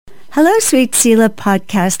Hello, Sweet Selah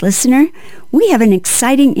podcast listener. We have an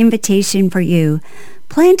exciting invitation for you.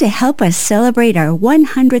 Plan to help us celebrate our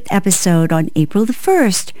 100th episode on April the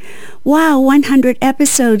 1st. Wow, 100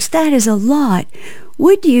 episodes, that is a lot.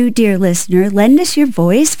 Would you, dear listener, lend us your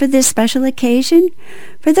voice for this special occasion?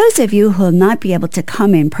 For those of you who will not be able to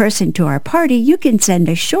come in person to our party, you can send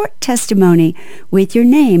a short testimony with your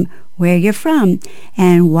name, where you're from,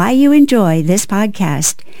 and why you enjoy this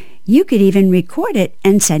podcast. You could even record it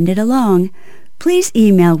and send it along. Please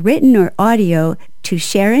email written or audio to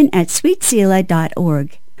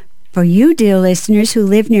Sharon@sweetselah.org. For you, dear listeners who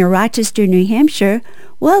live near Rochester, New Hampshire,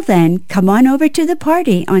 well then, come on over to the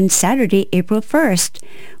party on Saturday, April 1st.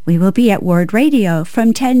 We will be at Word Radio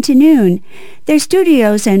from 10 to noon. Their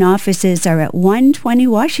studios and offices are at 120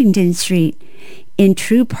 Washington Street. In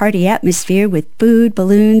true party atmosphere with food,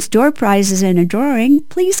 balloons, door prizes, and a drawing,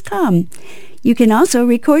 please come. You can also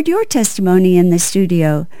record your testimony in the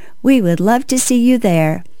studio. We would love to see you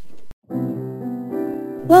there.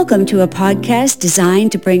 Welcome to a podcast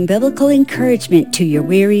designed to bring biblical encouragement to your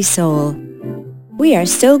weary soul. We are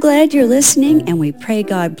so glad you're listening, and we pray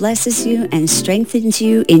God blesses you and strengthens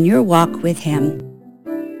you in your walk with Him.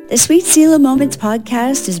 The Sweet Selah Moments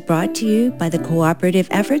podcast is brought to you by the cooperative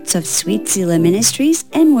efforts of Sweet Selah Ministries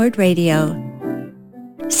and Word Radio.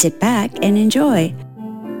 Sit back and enjoy.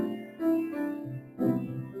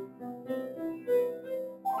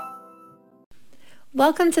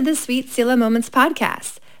 Welcome to the Sweet Selah Moments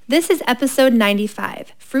podcast. This is episode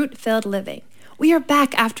 95, Fruit-Filled Living. We are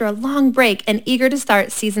back after a long break and eager to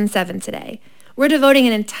start season 7 today. We're devoting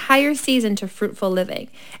an entire season to fruitful living,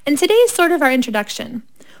 and today is sort of our introduction.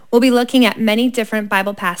 We'll be looking at many different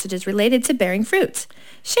Bible passages related to bearing fruit.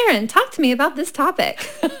 Sharon, talk to me about this topic.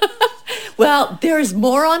 Well, there's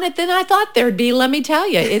more on it than I thought there'd be, let me tell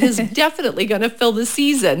you. It is definitely going to fill the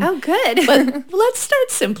season. Oh, good. But let's start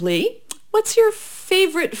simply. What's your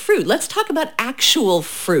favorite fruit? Let's talk about actual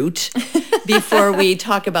fruit before we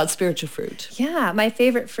talk about spiritual fruit. Yeah, my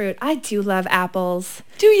favorite fruit. I do love apples.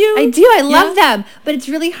 Do you? I do. I love them. But it's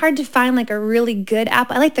really hard to find like a really good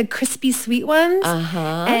apple. I like the crispy sweet ones.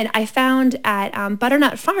 And I found at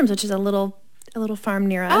Butternut Farms, which is a little farm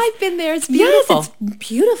near us. I've been there. It's beautiful. Yes, it's a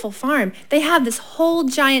beautiful farm. They have this whole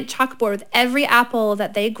giant chalkboard with every apple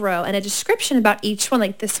that they grow and a description about each one.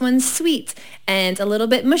 Like this one's sweet and a little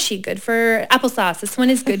bit mushy, good for applesauce. This one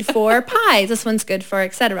is good for pies. This one's good for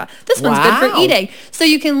etc. This one's good for eating. So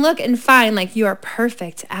you can look and find like your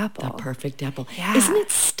perfect apple. The perfect apple. Yeah. Isn't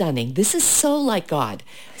it stunning? This is so like God.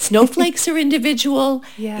 Snowflakes are individual.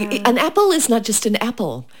 Yeah. An apple is not just an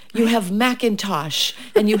apple. You have Macintosh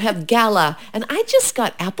and you have Gala. And I just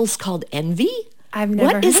got apples called Envy. I've never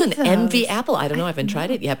What heard is of an those. Envy apple? I don't know. I haven't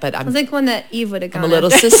tried it yet, but I was like one that Eve would have gone I'm a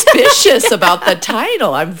little after. suspicious about the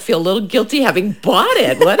title. I feel a little guilty having bought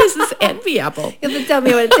it. What is this Envy apple? You have to tell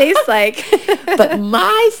me what it tastes like. But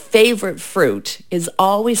my favorite fruit is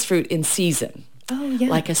always fruit in season. Oh, yeah.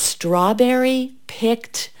 Like a strawberry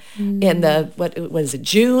picked in the, what is it,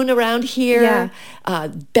 June around here. Yeah.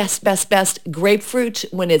 Best grapefruit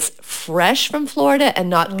when it's fresh from Florida and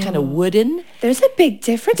not kind of wooden. There's a big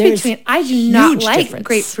difference There's between, I do not huge like difference.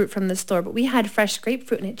 grapefruit from the store, but we had fresh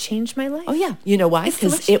grapefruit and it changed my life. Oh, yeah. You know why? It's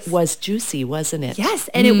Because delicious. it was juicy, wasn't it? Yes,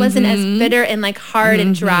 and it wasn't as bitter and like hard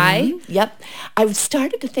and dry. Yep. I've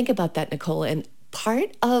started to think about that, Nicole, and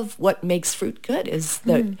part of what makes fruit good is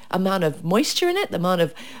the amount of moisture in it, the amount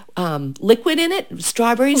of liquid in it,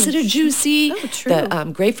 strawberries that are juicy, true.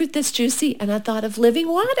 the grapefruit that's juicy, and I thought of living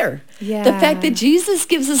water. Yeah. The fact that Jesus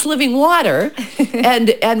gives us living water,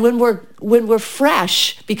 and when we're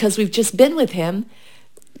fresh because we've just been with Him,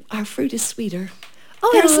 our fruit is sweeter. Oh,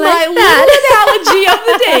 There's I my like that. little analogy of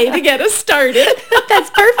the day to get us started. That's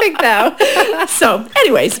perfect though. So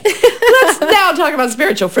anyways, let's now talk about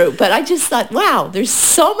spiritual fruit. But I just thought, wow, there's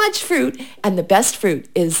so much fruit, and the best fruit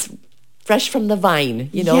is fresh from the vine,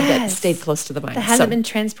 that Yes. stayed close to the vine. That hasn't been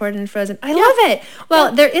transported and frozen. I love it.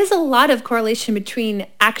 Well, there is a lot of correlation between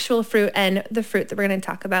actual fruit and the fruit that we're going to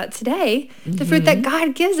talk about today, the fruit that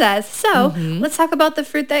God gives us. So let's talk about the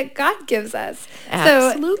fruit that God gives us.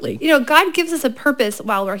 Absolutely. So, God gives us a purpose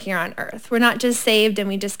while we're here on earth. We're not just saved and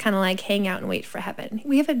we just kind of like hang out and wait for heaven.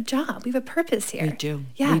 We have a job. We have a purpose here. We do.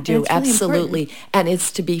 Yeah, we and do. it's really Absolutely. important. And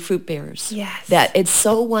it's to be fruit bearers. Yes. That it's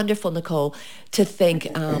so wonderful, Nicole, to think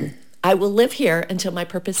I will live here until my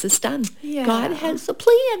purpose is done. Yeah. God has a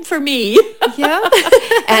plan for me. Yeah.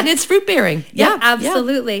 And it's fruit bearing. Yeah,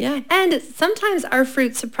 absolutely. Yeah. And sometimes our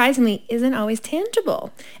fruit, surprisingly, isn't always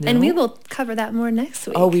tangible. No. And we will cover that more next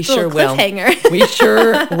week. Oh, we Little sure will. Cliffhanger. We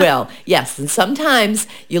sure will. Yes. And sometimes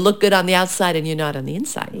you look good on the outside and you're not on the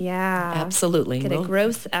inside. Yeah. Absolutely. Get a Well,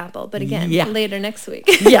 gross apple. But again, Yeah. later next week.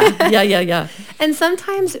 yeah. And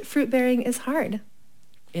sometimes fruit bearing is hard.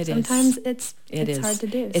 It is. Sometimes it's It hard to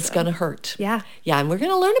do. It's so. going to hurt. Yeah. Yeah, and we're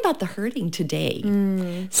going to learn about the hurting today.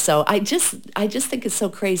 So I just think it's so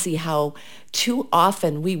crazy how too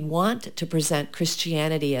often we want to present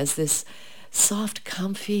Christianity as this soft,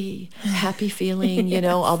 comfy, happy feeling, Yes.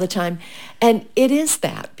 all the time. And it is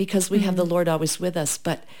that because we have the Lord always with us,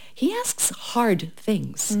 but he asks hard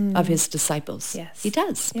things of his disciples. Yes. He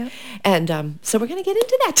does. Yep. And so we're going to get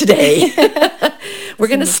into that today. We're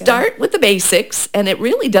going to start with the basics, and it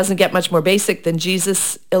really doesn't get much more basic than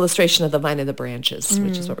Jesus' illustration of the vine and the branches,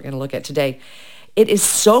 which is what we're going to look at today. It is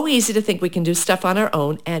so easy to think we can do stuff on our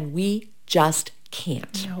own, and we just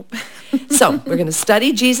can't. Nope. So we're going to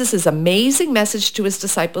study Jesus' amazing message to his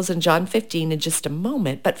disciples in John 15 in just a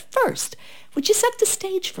moment. But first, would you set the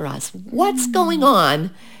stage for us? What's going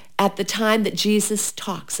on at the time that Jesus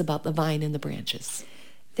talks about the vine and the branches?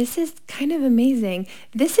 This is kind of amazing.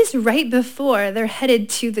 This is right before they're headed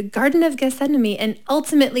to the Garden of Gethsemane and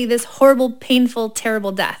ultimately this horrible, painful,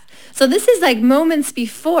 terrible death. So this is like moments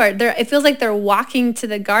before. It feels like they're walking to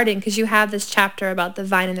the garden because you have this chapter about the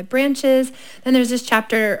vine and the branches. Then there's this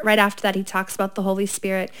chapter right after that he talks about the Holy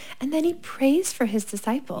Spirit. And then he prays for his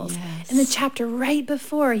disciples. Yes. And the chapter right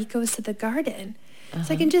before he goes to the garden.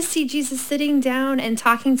 So I can just see Jesus sitting down and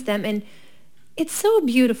talking to them, and it's so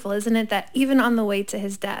beautiful, isn't it, that even on the way to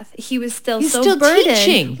his death, he was still He's so still burdened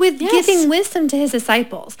teaching. with Yes. giving wisdom to his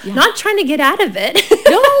disciples, Yeah. not trying to get out of it.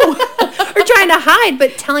 No. Or trying to hide,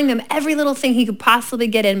 but telling them every little thing he could possibly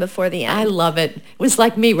get in before the end. I love it. It was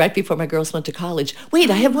like me right before my girls went to college. Wait,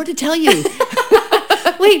 I have more to tell you.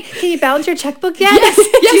 Wait, can you balance your checkbook yet? Yes,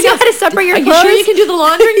 Do you know how to separate your Are clothes? you sure you can do the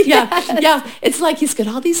laundry? Yeah. It's like he's got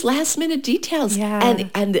all these last minute details. Yeah.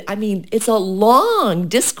 And I mean, it's a long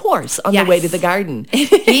discourse on the way to Yes. the garden.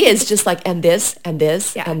 He is just like, and this, and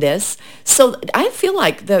this, Yeah. and this. So I feel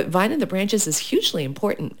like the vine and the branches is hugely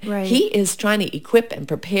important. Right. He is trying to equip and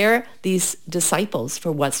prepare these disciples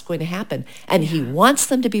for what's going to happen. And he wants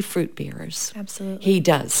them to be fruit bearers. Absolutely. He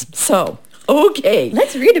does. So, okay.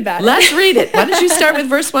 Let's read about it. Let's read it. Why don't you start with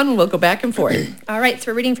verse 1 and we'll go back and forth. All right,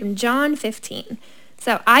 so we're reading from John 15.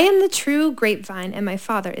 So I am the true grapevine, and my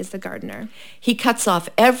Father is the gardener. He cuts off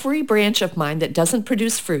every branch of mine that doesn't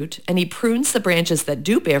produce fruit, and he prunes the branches that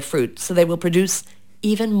do bear fruit so they will produce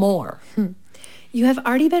even more. You have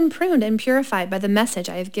already been pruned and purified by the message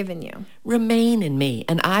I have given you. Remain in me,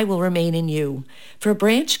 and I will remain in you. For a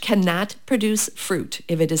branch cannot produce fruit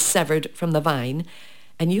if it is severed from the vine,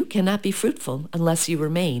 and you cannot be fruitful unless you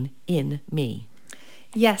remain in me.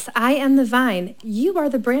 Yes, I am the vine. You are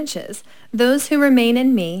the branches. Those who remain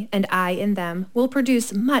in me, and I in them, will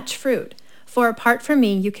produce much fruit. For apart from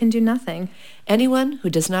me, you can do nothing. Anyone who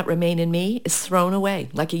does not remain in me is thrown away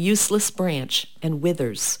like a useless branch and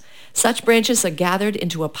withers. Such branches are gathered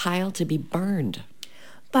into a pile to be burned.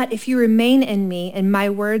 But if you remain in me, and my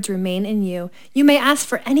words remain in you, you may ask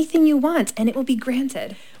for anything you want, and it will be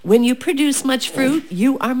granted. When you produce much fruit,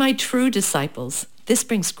 you are my true disciples. This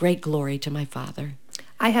brings great glory to my Father.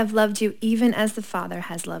 I have loved you even as the Father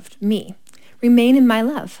has loved me. Remain in my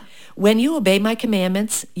love. When you obey my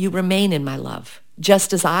commandments, you remain in my love,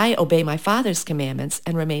 just as I obey my Father's commandments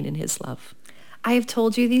and remain in his love. I have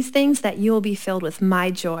told you these things that you will be filled with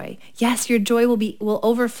my joy. Yes, your joy will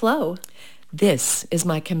overflow. This is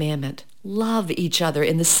my commandment. Love each other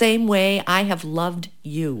in the same way I have loved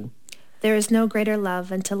you. There is no greater love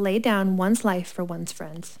than to lay down one's life for one's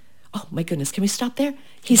friends. Oh my goodness, can we stop there?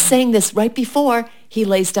 He's saying this right before he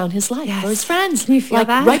lays down his life Yes. for his friends. Can you feel like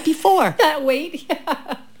that? right before. That weight,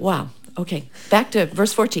 yeah. Wow. Okay, back to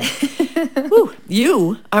verse 14. Whew.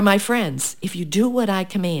 You are my friends if you do what I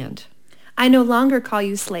command. I no longer call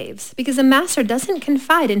you slaves, because a master doesn't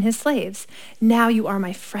confide in his slaves. Now you are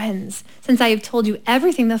my friends, since I have told you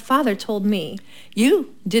everything the Father told me.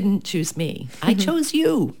 You didn't choose me. I chose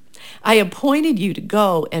you. I appointed you to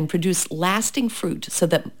go and produce lasting fruit so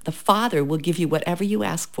that the Father will give you whatever you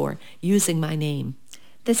ask for using my name.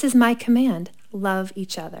 This is my command. Love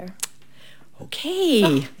each other.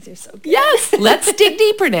 Okay. These are so good. Yes, let's dig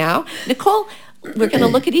deeper now. Nicole, we're going to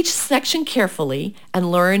look at each section carefully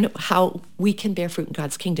and learn how we can bear fruit in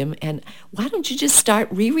God's kingdom. And why don't you just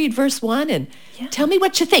reread verse 1 and tell me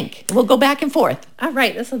what you think. We'll go back and forth. All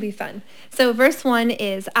right, this will be fun. So verse 1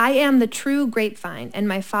 is, I am the true grapevine, and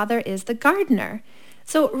my Father is the gardener.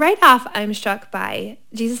 So right off, I'm struck by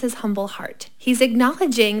Jesus' humble heart. He's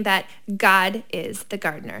acknowledging that God is the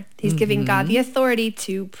gardener. He's giving God the authority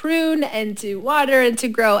to prune and to water and to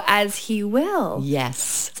grow as he will.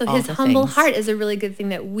 Yes. So his humble heart is a really good thing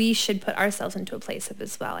that we should put ourselves into a place of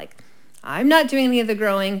as well. Like, I'm not doing any of the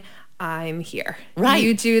growing. I'm here. Right.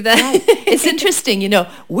 You do that. Right. It's interesting,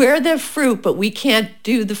 we're the fruit, but we can't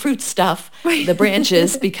do the fruit stuff, the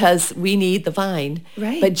branches, because we need the vine.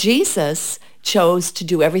 Right. But Jesus chose to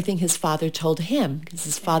do everything his Father told him because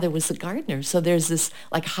his Father was the gardener. So there's this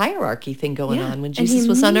hierarchy thing going on when Jesus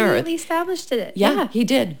was on earth. And he immediately established it. Yeah, he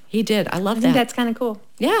did. I love that. I think that's kind of cool.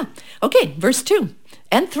 Yeah. Okay, verse 2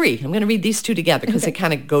 and 3. I'm going to read these two together because they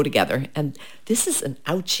kind of go together. And this is an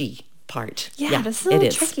ouchy part. Yeah, this is a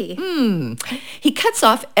little tricky. He cuts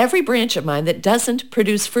off every branch of mine that doesn't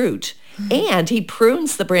produce fruit, and he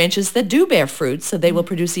prunes the branches that do bear fruit so they will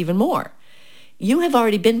produce even more. You have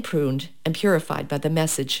already been pruned and purified by the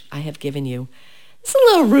message I have given you. It's a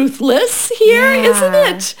little ruthless here, isn't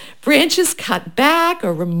it? Branches cut back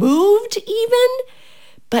or removed even.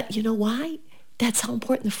 But you know why? That's how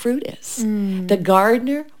important the fruit is. The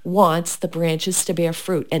gardener wants the branches to bear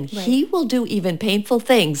fruit, and he will do even painful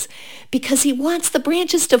things because he wants the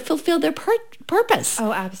branches to fulfill their purpose.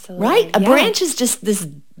 Oh, absolutely. Right? A branch is just this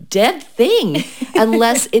dead thing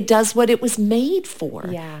unless it does what it was made for.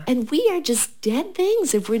 Yeah. And we are just dead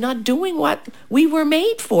things if we're not doing what we were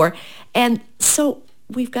made for. And so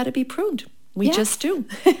we've got to be pruned. We just do.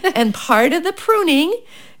 And part of the pruning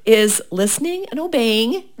is listening and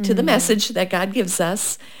obeying to the message that God gives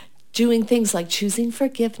us, doing things like choosing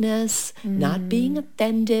forgiveness, not being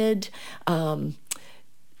offended,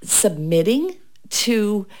 submitting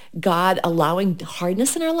to God, allowing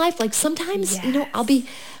hardness in our life. Like sometimes,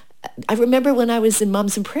 I remember when I was in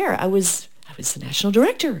Moms in Prayer, I was the national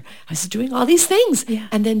director. I was doing all these things. Yeah.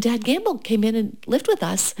 And then Dad Gamble came in and lived with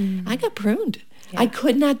us. I got pruned. Yeah. I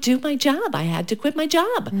could not do my job. I had to quit my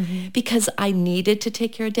job because I needed to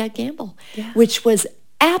take care of Dad Gamble, which was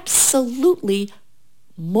absolutely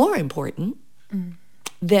more important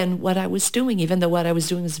than what I was doing, even though what I was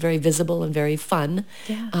doing was very visible and very fun.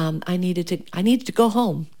 Yeah. I needed to go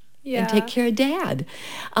home and take care of Dad.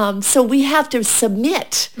 So we have to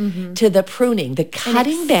submit to the pruning, the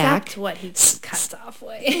cutting back. what he cuts off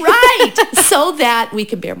way. Right. So that we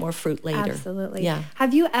can bear more fruit later. Absolutely. Yeah.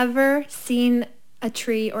 Have you ever seen a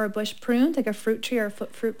tree or a bush pruned, like a fruit tree or a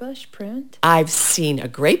fruit bush pruned? I've seen a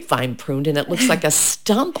grapevine pruned and it looks like a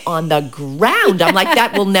stump on the ground. I'm like,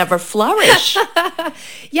 that will never flourish.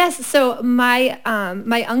 Yes, so my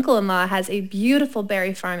uncle-in-law has a beautiful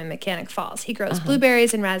berry farm in Mechanic Falls. He grows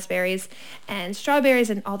blueberries and raspberries and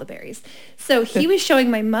strawberries and all the berries. So he was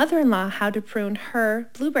showing my mother-in-law how to prune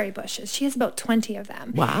her blueberry bushes. She has about 20 of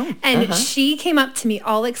them. Wow. And she came up to me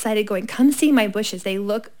all excited going, come see my bushes. They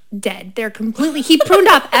look dead. They're completely, he pruned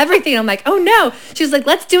off everything. I'm like, oh no. She was like,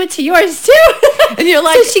 let's do it to yours too. And you're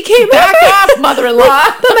like, so she came back off, mother-in-law.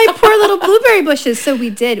 But my poor little blueberry bushes. So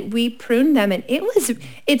we pruned them, and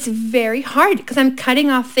it's very hard because I'm cutting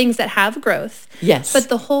off things that have growth. Yes. But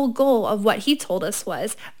the whole goal of what he told us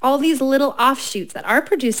was all these little offshoots that are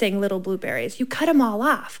producing little blueberries, you cut them all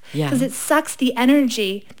off because it sucks the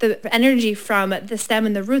energy from the stem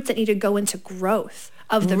and the roots that need to go into growth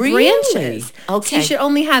of the branches. Okay. So you should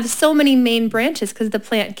only have so many main branches because the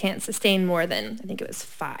plant can't sustain more than, I think it was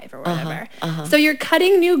 5 or whatever. So you're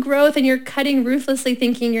cutting new growth and you're cutting ruthlessly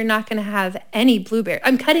thinking you're not going to have any blueberry.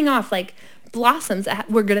 I'm cutting off like blossoms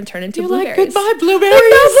that we're going to turn into blueberries. Like, goodbye, blueberries.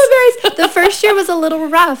 Goodbye, blueberries. The first year was a little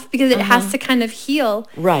rough because it has to kind of heal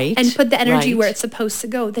and put the energy where it's supposed to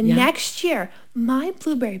go. The next year, my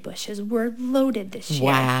blueberry bushes were loaded this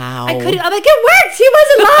year. Wow. I'm like, it worked. He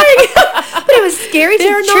wasn't lying. But it was scary to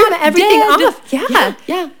trim everything off.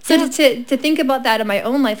 Yeah. So to think about that in my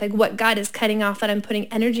own life, like what God is cutting off that I'm putting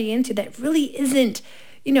energy into that really isn't,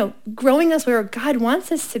 growing us where God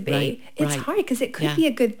wants us to be. It's hard because it could be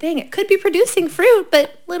a good thing. It could be producing fruit,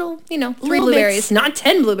 but little, 3 blueberries, not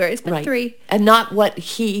 10 blueberries, but 3. And not what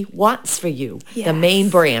he wants for you, the main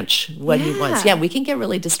branch, what he wants. Yeah, we can get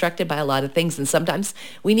really distracted by a lot of things, and sometimes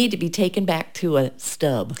we need to be taken back to a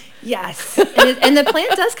stub. Yes, and the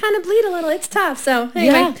plant does kind of bleed a little. It's tough. So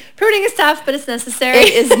anyway, pruning is tough, but it's necessary.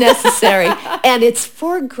 It is necessary, and it's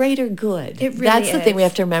for greater good. It really That's the is. thing we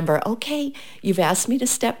have to remember. Okay, you've asked me to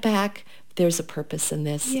step back. There's a purpose in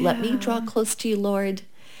this. Let me draw close to you, Lord,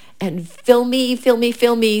 and fill me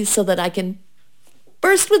so that I can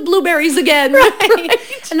burst with blueberries again. Right.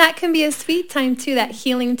 And that can be a sweet time too, that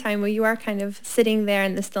healing time where you are kind of sitting there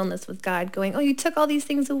in the stillness with God going, oh, you took all these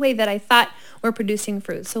things away that I thought were producing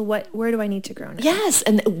fruit. So where do I need to grow now? Yes,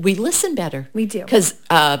 and we listen better. We do. Because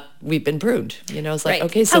we've been pruned. It's like, Right.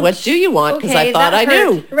 okay, so what do you want? Because Okay, I thought that I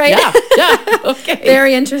hurt. knew. Right. Yeah. Okay.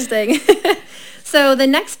 Very interesting. So the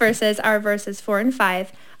next verses are verses 4 and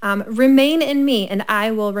 5. Remain in me, and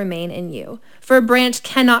I will remain in you. For a branch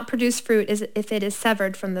cannot produce fruit if it is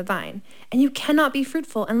severed from the vine, and you cannot be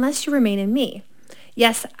fruitful unless you remain in me.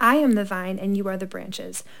 Yes, I am the vine, and you are the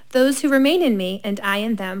branches. Those who remain in me, and I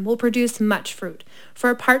in them, will produce much fruit. For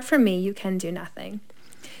apart from me, you can do nothing.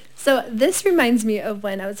 So this reminds me of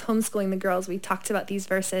when I was homeschooling the girls. We talked about these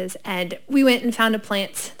verses, and we went and found a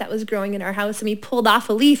plant that was growing in our house, and we pulled off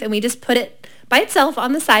a leaf, and we just put it by itself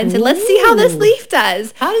on the side and said, let's see how this leaf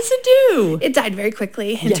does. How does it do? It died very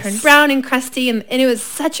quickly and Yes. turned brown and crusty, and it was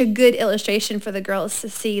such a good illustration for the girls to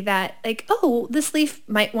see that, like, oh, this leaf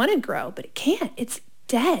might want to grow, but it can't. It's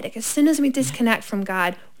dead. Like, as soon as we disconnect from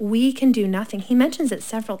God, we can do nothing. He mentions it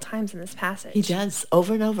several times in this passage. He does,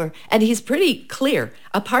 over and over. And he's pretty clear.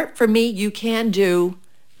 Apart from me, you can do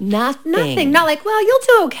nothing. Nothing. Not like, well, you'll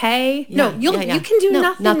do okay. No, you can do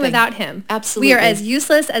nothing without him. Absolutely. We are as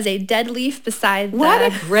useless as a dead leaf beside What the...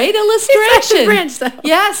 a great illustration. branch, though.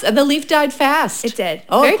 Yes, and the leaf died fast. It did.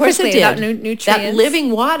 Oh, Very of course quickly, it did. without nutrients. That living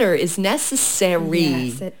water is necessary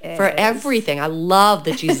Yes, it for is. everything. I love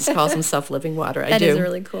that Jesus calls himself living water. I That do. is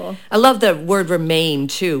really cool. I love the word remain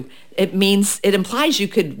too. It implies you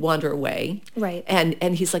could wander away. Right.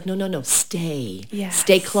 And he's like, no, stay. Yes.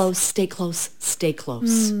 Stay close, stay close, stay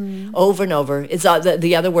close. Over and over. It's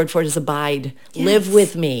the other word for it is abide. Yes. Live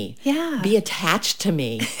with me. Yeah. Be attached to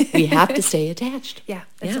me. We have to stay attached. Yeah,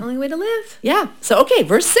 that's the only way to live. Yeah. So, okay,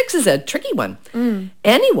 verse 6 is a tricky one.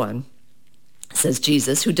 Anyone, says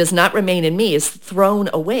Jesus, who does not remain in me is thrown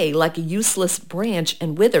away like a useless branch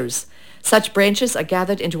and withers. Such branches are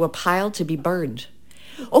gathered into a pile to be burned.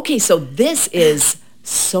 Okay, so this is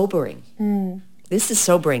sobering. This is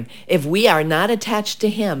sobering. If we are not attached to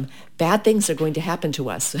him, bad things are going to happen to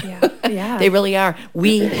us. Yeah. They really are.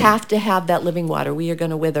 We have to have that living water. We are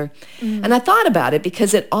going to wither. And I thought about it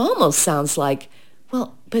because it almost sounds like,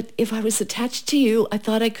 well, but if I was attached to you, I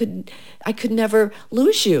thought I could never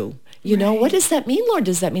lose you. You know, what does that mean, Lord?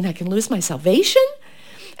 Does that mean I can lose my salvation?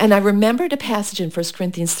 And I remembered a passage in 1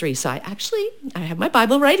 Corinthians 3. So I have my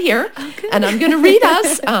Bible right here. Oh, good. And I'm going to read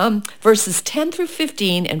us verses 10 through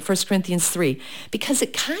 15 in 1 Corinthians 3 because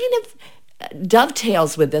it kind of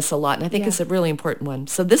dovetails with this a lot. And I think it's a really important one.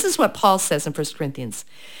 So this is what Paul says in 1 Corinthians.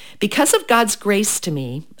 Because of God's grace to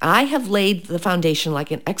me, I have laid the foundation like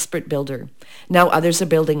an expert builder. Now others are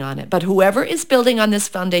building on it. But whoever is building on this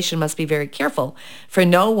foundation must be very careful, for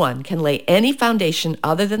no one can lay any foundation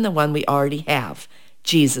other than the one we already have,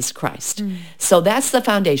 Jesus Christ. So that's the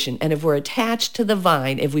foundation. And if we're attached to the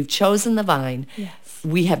vine, if we've chosen the vine,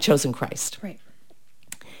 we have chosen Christ. Right.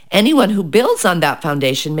 Anyone who builds on that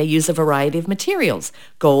foundation may use a variety of materials: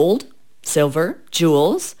 gold, silver,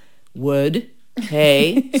 jewels, wood,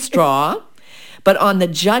 hay, straw. But on the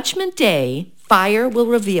judgment day, fire will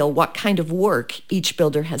reveal what kind of work each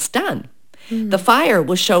builder has done. The fire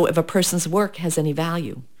will show if a person's work has any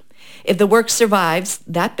value. If the work survives,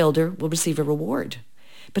 that builder will receive a reward.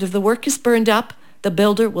 But if the work is burned up, the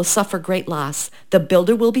builder will suffer great loss. The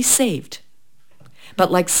builder will be saved, but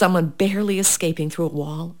like someone barely escaping through a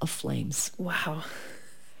wall of flames. Wow.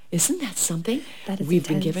 Isn't that something? That is We've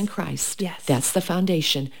been intense. given Christ. Yes. That's the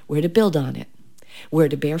foundation. We're to build on it. We're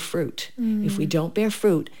to bear fruit. If we don't bear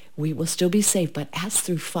fruit, we will still be saved, but as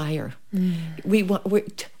through fire. We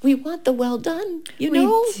want the well done, you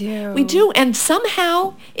know? We do. And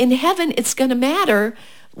somehow in heaven, it's going to matter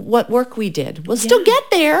what work we did. We'll still get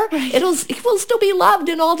there. Right. It will still be loved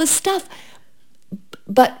and all this stuff.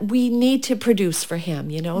 But we need to produce for him,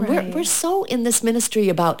 you know. And Right. we're so in this ministry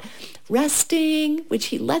about resting, which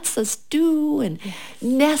he lets us do, and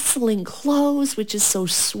nestling close, which is so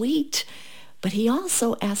sweet. But he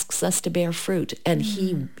also asks us to bear fruit, and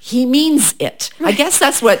he means it. I guess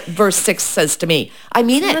that's what verse 6 says to me. I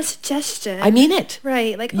mean Not a it. suggestion. I mean it.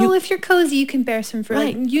 Right. Like, if you're cozy, you can bear some fruit.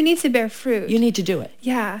 Right. Like, you need to bear fruit. You need to do it.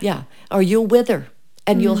 Yeah. Yeah. Or you'll wither,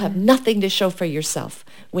 and you'll have nothing to show for yourself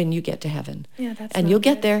when you get to heaven. Yeah, that's and not you'll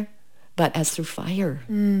get good. there, but as through fire.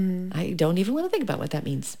 I don't even want to think about what that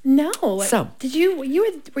means. No. So.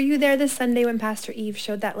 Were you there this Sunday when Pastor Eve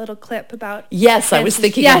showed that little clip about... Yes, I was Francis-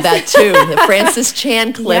 thinking Yes. of that too. The Francis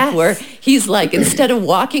Chan clip Yes. where he's like, instead of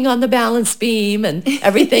walking on the balance beam and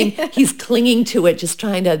everything, he's clinging to it, just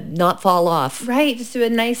trying to not fall off. Right. Just do a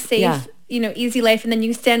nice, safe... Yeah. easy life, and then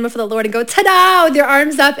you stand before the Lord and go, ta-da, with your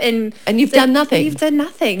arms up, and you've done nothing. You've done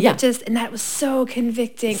nothing. Yeah. And that was so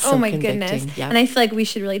convicting. So oh my convicting, goodness. yeah. And I feel like we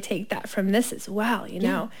should really take that from this as well,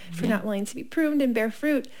 if we're not willing to be pruned and bear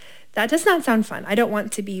fruit. That does not sound fun. I don't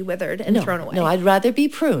want to be withered and thrown away. No, I'd rather be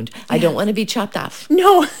pruned. I don't want to be chopped off.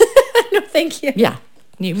 No, no, thank you. Yeah.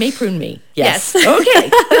 You may prune me. Yes.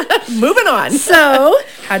 Okay. Moving on. So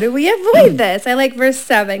how do we avoid this? I like verse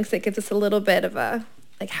 7 because it gives us a little bit of a,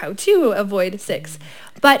 how to avoid 6.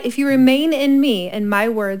 But if you remain in me and my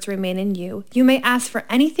words remain in you, you may ask for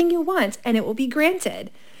anything you want and it will be granted.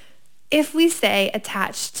 If we stay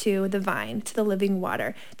attached to the vine, to the living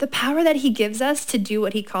water, the power that he gives us to do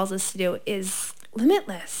what he calls us to do is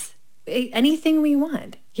limitless. Anything we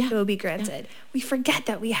want, it will be granted. Yeah. We forget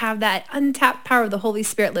that we have that untapped power of the Holy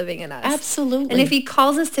Spirit living in us. Absolutely. And if he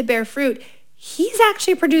calls us to bear fruit, he's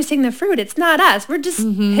actually producing the fruit. It's not us. We're just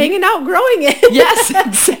hanging out, growing it. Yes,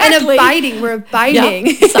 exactly. And abiding. We're abiding.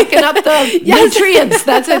 Yep. Sucking up the nutrients.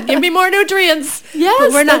 That's it. Give me more nutrients. Yes,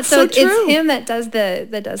 but we're not. that's so true. It's him that does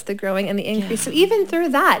the growing and the increase. Yeah. So even through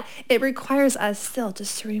that, it requires us still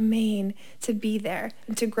just to remain, to be there,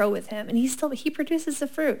 and to grow with him. And he produces the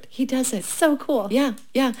fruit. He does it. It's so cool. Yeah,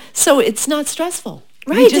 yeah. So it's not stressful.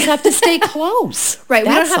 Right. We just have to stay close. Right.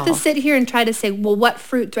 That's we don't have to sit here and try to say, well, what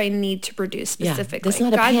fruit do I need to produce specifically? Yeah. There's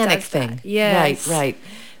not a panic thing. Yes. Right.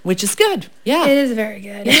 Which is good. Yeah. It is very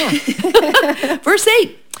good. Yeah. Verse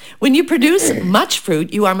 8. When you produce much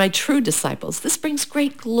fruit, you are my true disciples. This brings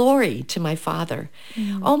great glory to my Father.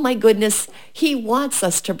 Oh my goodness. He wants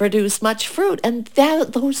us to produce much fruit. And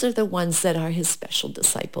those are the ones that are his special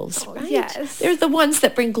disciples, right? Yes. They're the ones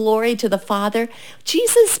that bring glory to the Father.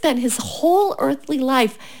 Jesus spent his whole earthly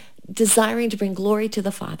life desiring to bring glory to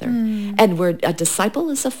the Father. And a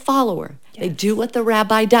disciple is a follower. Yes. They do what the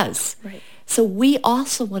rabbi does. Right. So we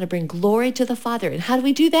also want to bring glory to the Father. And how do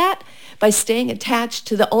we do that? By staying attached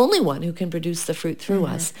to the only one who can produce the fruit through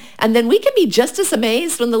us. And then we can be just as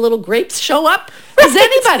amazed when the little grapes show up as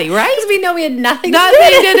anybody, right? Because we know we had nothing to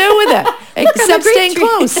do with it. Except staying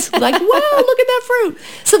close. Like, wow, look at that fruit.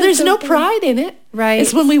 So there's no pride in it. Right.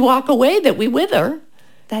 It's when we walk away that we wither.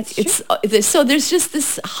 That's true. So there's just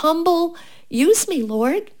this humble, use me,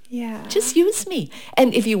 Lord. Yeah. Just use me.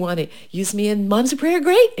 And if you want to use me in Moms of Prayer,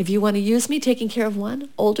 great. If you want to use me taking care of one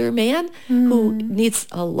older man who needs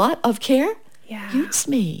a lot of care, use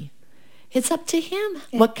me. It's up to him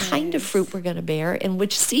what kind of fruit we're going to bear in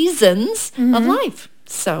which seasons of life.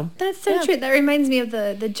 So that's so true. That reminds me of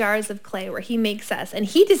the jars of clay where he makes us and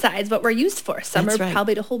he decides what we're used for. Some are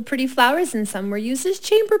probably to hold pretty flowers and some were used as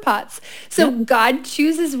chamber pots. So God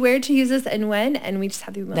chooses where to use us and when, and we just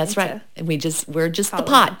have to be willing That's right. And we're just the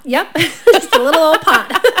pot. Yep. Just a little old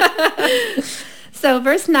pot. So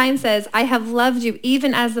verse 9 says, I have loved you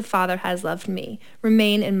even as the Father has loved me.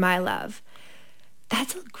 Remain in my love.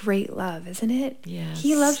 That's a great love, isn't it? Yes.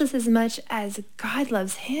 He loves us as much as God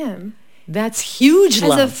loves him. That's huge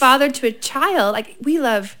love. As a father to a child, like we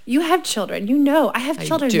love, you have children, I have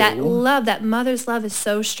children that love, that mother's love is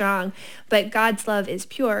so strong, but God's love is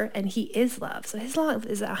pure and he is love. So his love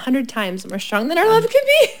is 100 times more strong than our love could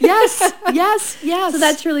be. Yes. So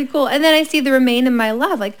that's really cool. And then I see the remain in my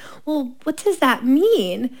love, like, well, what does that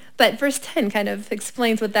mean? But verse 10 kind of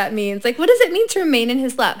explains what that means. Like, what does it mean to remain in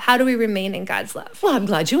his love? How do we remain in God's love? Well, I'm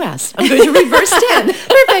glad you asked. I'm going to read verse 10.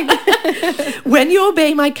 Perfect. When you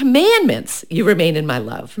obey my commandments, you remain in my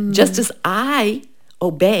love, just as I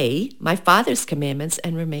obey my Father's commandments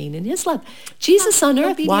and remain in his love. Jesus on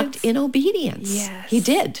earth walked in obedience. Yes. He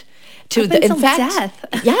did. Until death.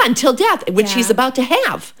 Yeah, until death, which he's about to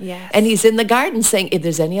have. Yes. And he's in the garden saying, if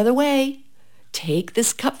there's any other way, take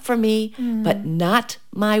this cup from me, but not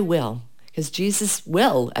my will. Because Jesus'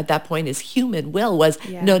 will at that point, his human will was,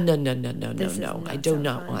 no, I do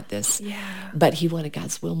not want this. Yeah. But he wanted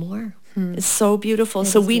God's will more. It's so beautiful.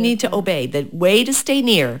 So we need to obey. The way to stay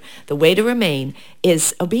near, the way to remain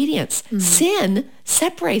is obedience. Sin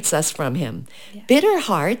separates us from him. Yeah. Bitter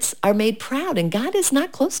hearts are made proud, and God is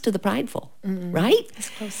not close to the prideful, right? He's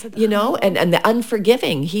close to the humble. And the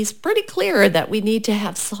unforgiving. He's pretty clear that we need to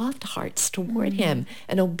have soft hearts toward him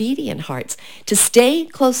and obedient hearts. To stay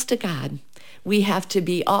close to God, we have to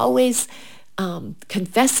be always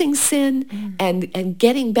confessing sin and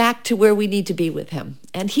getting back to where we need to be with him.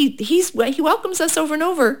 And he welcomes us over and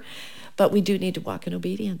over, but we do need to walk in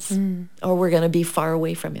obedience or we're going to be far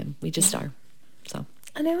away from him. We just are. So.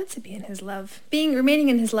 And I want to be in his love. Remaining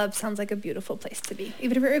in his love sounds like a beautiful place to be,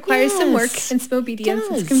 even if it requires some work and some obedience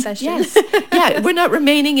and confession. Yes. Yeah, we're not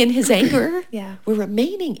remaining in his anger. Yeah. We're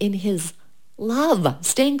remaining in his love.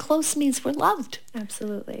 Staying close means we're loved.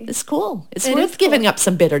 Absolutely. It's cool. It's It worth is giving cool. up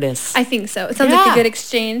some bitterness. I think so. It sounds like a good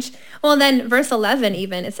exchange. Well, then verse 11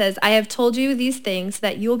 even, it says, I have told you these things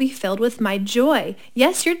that you will be filled with my joy.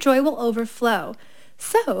 Yes, your joy will overflow.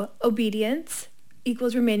 So obedience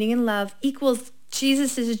equals remaining in love equals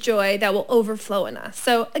Jesus' joy that will overflow in us.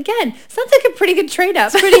 So again, sounds like a pretty good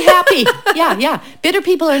trade-up. Pretty happy. Yeah. Bitter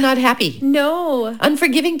people are not happy. No.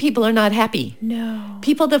 Unforgiving people are not happy. No.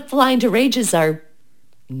 People that fly into rages are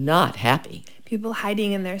not happy. People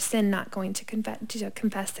hiding in their sin, not going to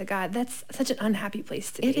confess to God. That's such an unhappy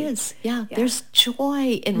place to be. It is. Yeah. There's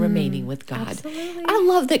joy in remaining with God. Absolutely. I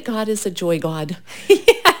love that God is a joy God.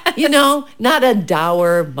 You know, not a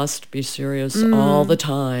dour, must be serious all the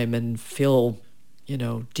time and feel,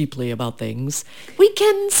 deeply about things. We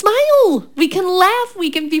can smile. We can laugh. We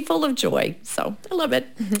can be full of joy. So I love it.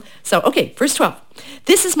 So, okay, verse 12.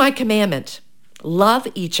 This is my commandment. Love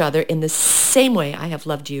each other in the same way I have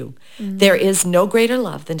loved you. There is no greater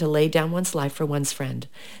love than to lay down one's life for one's friend.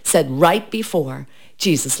 Said right before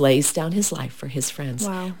Jesus lays down his life for his friends.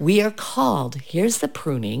 Wow. We are called, here's the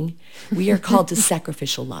pruning, we are called to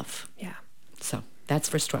sacrificial love. Yeah. So that's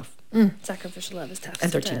verse 12. Sacrificial love is tough And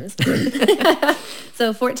 13. sometimes.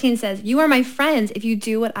 So 14 says, you are my friends if you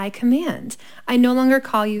do what I command. I no longer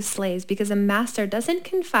call you slaves because a master doesn't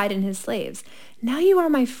confide in his slaves. Now you are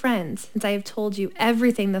my friends since I have told you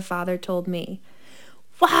everything the Father told me.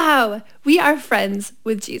 Wow, we are friends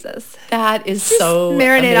with Jesus. That is so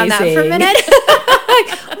Marinate on that for a amazing.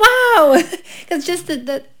 minute. Wow. Because just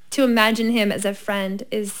to imagine him as a friend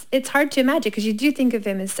it's hard to imagine because you do think of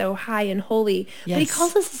him as so high and holy, but he Yes.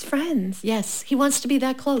 calls us his friends. Yes, he wants to be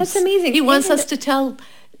that close. That's amazing. He wants And- us to tell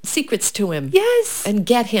secrets to him. Yes. And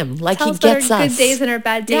get him like Tell he us about gets our us. good days and our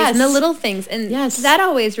bad days and the little things. And Yes. that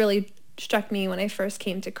always really struck me when I first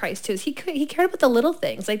came to Christ too. Is he cared about the little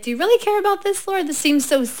things. Like, do you really care about this, Lord? This seems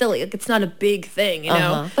so silly. Like, it's not a big thing, you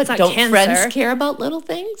know? But it's not don't cancer. friends care about little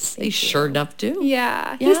things? They sure enough do.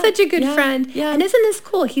 Yeah, he's such a good friend. Yeah. And isn't this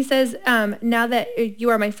cool? He says, now that you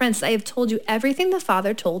are my friends, I have told you everything the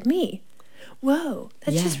Father told me. Whoa,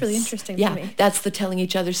 that's just really Yes. interesting Yeah, to me. that's the telling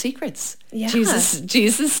each other secrets. Yeah.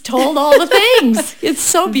 Jesus told all the things. It's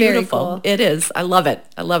so Very beautiful. cool. It is. I love it.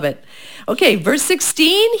 I love it. Okay, verse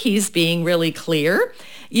 16, he's being really clear.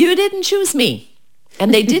 You didn't choose me.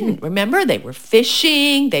 And they didn't. Remember, they were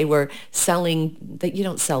fishing. They were selling. You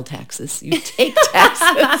don't sell taxes. You take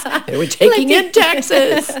taxes. They were taking in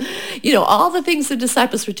taxes. All the things the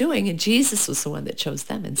disciples were doing. And Jesus was the one that chose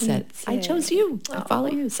them and said, I chose you. I follow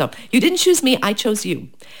you. So you didn't choose me. I chose you.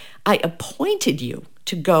 I appointed you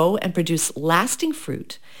to go and produce lasting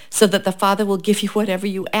fruit so that the Father will give you whatever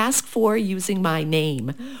you ask for using my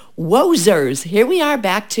name. Wozers, here we are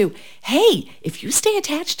back to, hey, if you stay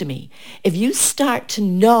attached to me, if you start to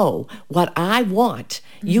know what I want,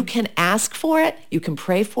 you can ask for it, you can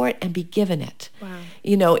pray for it, and be given it.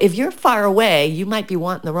 Wow. If you're far away, you might be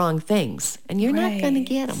wanting the wrong things, and you're not going to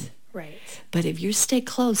get them. Right. But if you stay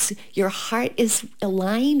close, your heart is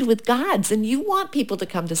aligned with God's, and you want people to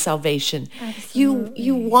come to salvation. Absolutely.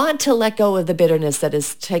 You want to let go of the bitterness that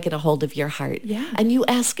has taken a hold of your heart. Yeah. And you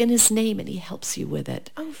ask in his name, and he helps you with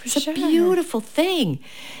it. Oh, for it's sure. a beautiful thing.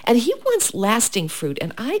 And he wants lasting fruit,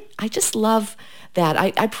 and I just love that.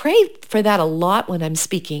 I pray for that a lot when I'm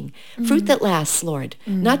speaking. Fruit that lasts, Lord.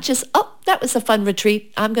 Not just, that was a fun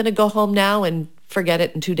retreat. I'm going to go home now and forget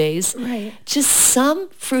it in 2 days. Right. Just some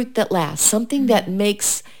fruit that lasts, something that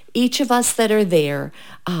makes each of us that are there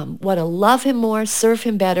want to love him more, serve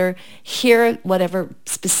him better, hear whatever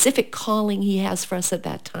specific calling he has for us at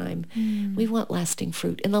that time. We want lasting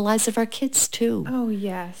fruit in the lives of our kids too. Oh,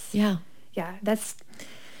 yes. Yeah. Yeah,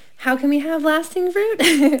 how can we have lasting fruit?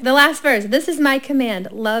 The last verse, this is my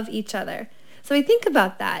command, love each other. So I think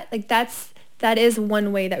about that. Like that is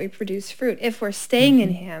one way that we produce fruit if we're staying in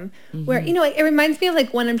him. Where, it reminds me of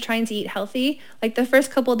like when I'm trying to eat healthy, like the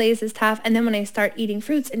first couple of days is tough. And then when I start eating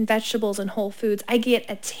fruits and vegetables and whole foods, I get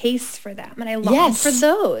a taste for them and I long for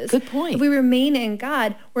those. Good point. If we remain in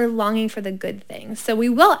God, we're longing for the good things. So we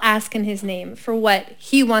will ask in his name for what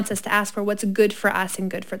he wants us to ask for, what's good for us and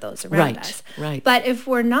good for those around us. Right. But if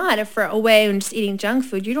we're away and just eating junk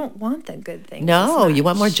food, you don't want the good things. No, as you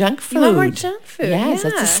want more much. junk food. You want more junk food. Yes,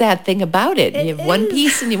 that's yeah. the sad thing about it. You have one is.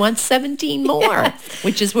 piece and you want 17 more,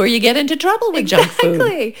 which is where you get into trouble with junk food.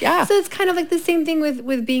 Exactly. Yeah. So it's kind of like the same thing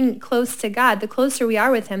with being close to God. The closer we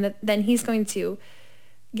are with him, then he's going to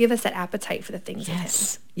give us that appetite for the things of him.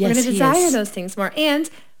 Yes. We're Yes, going to he desire is. those things more and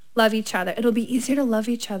love each other. It'll be easier to love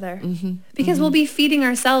each other because we'll be feeding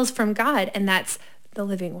ourselves from God, and that's the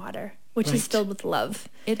living water. which is Right. filled with love.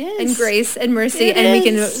 It is. And grace and mercy. It And we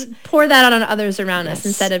is. can pour that out on others around us Yes.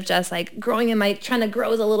 instead of just like trying to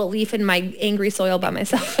grow as a little leaf in my angry soil by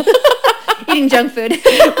myself. Eating junk food.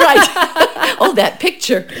 Right. Oh, that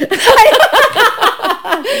picture.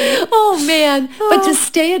 Oh, man. But to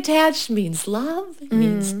stay attached means love. It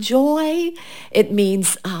means joy. It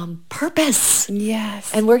means purpose.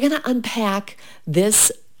 Yes. And we're going to unpack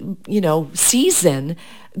this, season,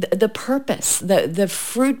 the purpose, the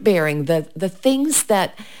fruit bearing, the things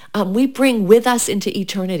that we bring with us into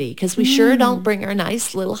eternity, because we sure don't bring our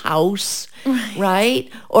nice little house, right?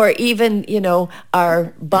 Or even,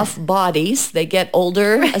 our buff bodies. They get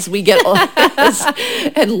older as we get older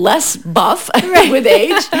and less buff with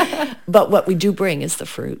age. But what we do bring is the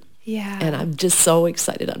fruit. Yeah. And I'm just so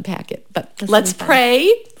excited to unpack it. But That's let's gonna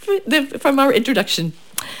be pray from our introduction.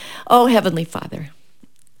 Oh, Heavenly Father,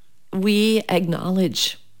 we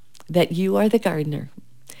acknowledge that you are the gardener.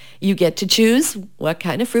 You get to choose what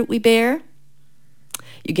kind of fruit we bear.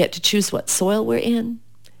 You get to choose what soil we're in.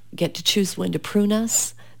 You get to choose when to prune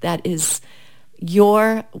us. That is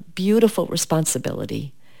your beautiful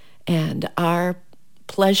responsibility and our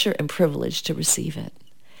pleasure and privilege to receive it.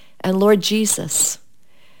 And Lord Jesus,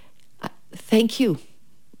 thank you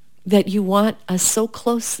that you want us so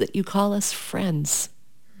close that you call us friends,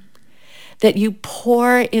 that you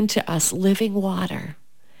pour into us living water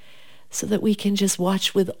so that we can just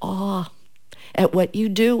watch with awe at what you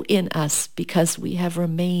do in us because we have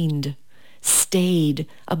remained, stayed,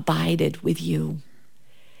 abided with you.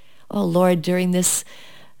 Oh Lord, during this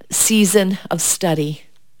season of study,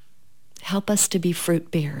 help us to be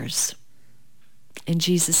fruit bearers. In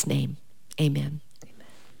Jesus' name, amen.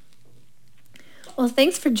 Well,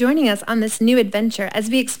 thanks for joining us on this new adventure as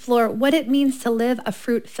we explore what it means to live a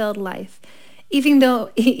fruit-filled life. Even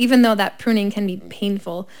though that pruning can be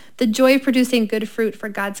painful, the joy of producing good fruit for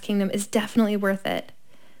God's kingdom is definitely worth it.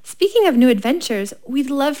 Speaking of new adventures, we'd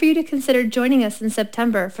love for you to consider joining us in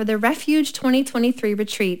September for the Refuge 2023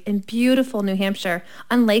 retreat in beautiful New Hampshire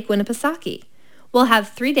on Lake Winnipesaukee. We'll have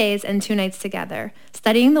 3 days and 2 nights together,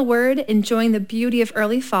 studying the Word, enjoying the beauty of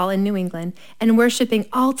early fall in New England, and worshiping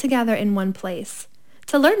all together in one place.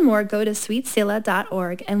 To learn more, go to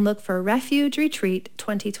sweetselah.org and look for Refuge Retreat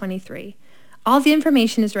 2023. All the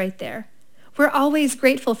information is right there. We're always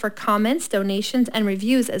grateful for comments, donations, and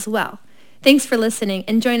reviews as well. Thanks for listening,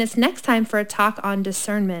 and join us next time for a talk on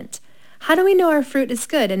discernment. How do we know our fruit is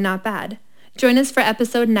good and not bad? Join us for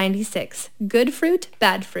episode 96, Good Fruit,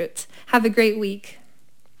 Bad Fruit. Have a great week.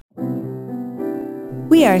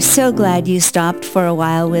 We are so glad you stopped for a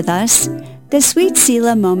while with us. The Sweet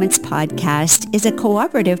Selah Moments podcast is a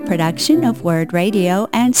cooperative production of Word Radio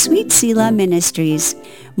and Sweet Selah Ministries.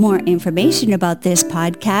 More information about this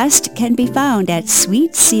podcast can be found at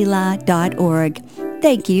sweetselah.org.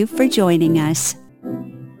 Thank you for joining us.